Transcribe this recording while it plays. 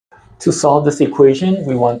To solve this equation,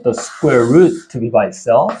 we want the square root to be by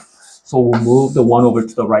itself. So we'll move the 1 over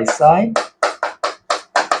to the right side,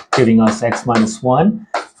 giving us x minus 1.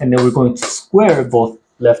 And then we're going to square both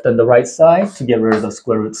left and the right side to get rid of the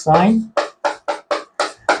square root sign.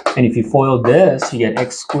 And if you FOIL this, you get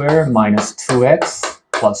x squared minus 2x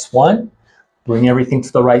plus 1. Bring everything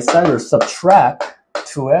to the right side, or subtract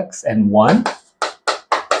 2x and 1.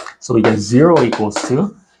 So we get 0 equals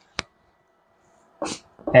to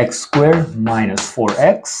x squared minus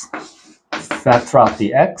 4x. Factor out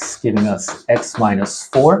the x, giving us x minus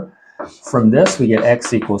 4. From this, we get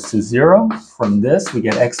x equals to 0. From this, we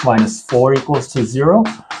get x minus 4 equals to 0,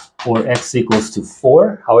 or x equals to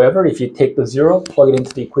 4. However, if you take the 0, plug it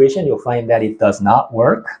into the equation, you'll find that it does not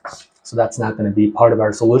work. So that's not going to be part of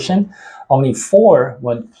our solution. Only 4,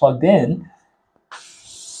 when plugged in,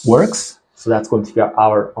 works. So that's going to be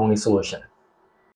our only solution.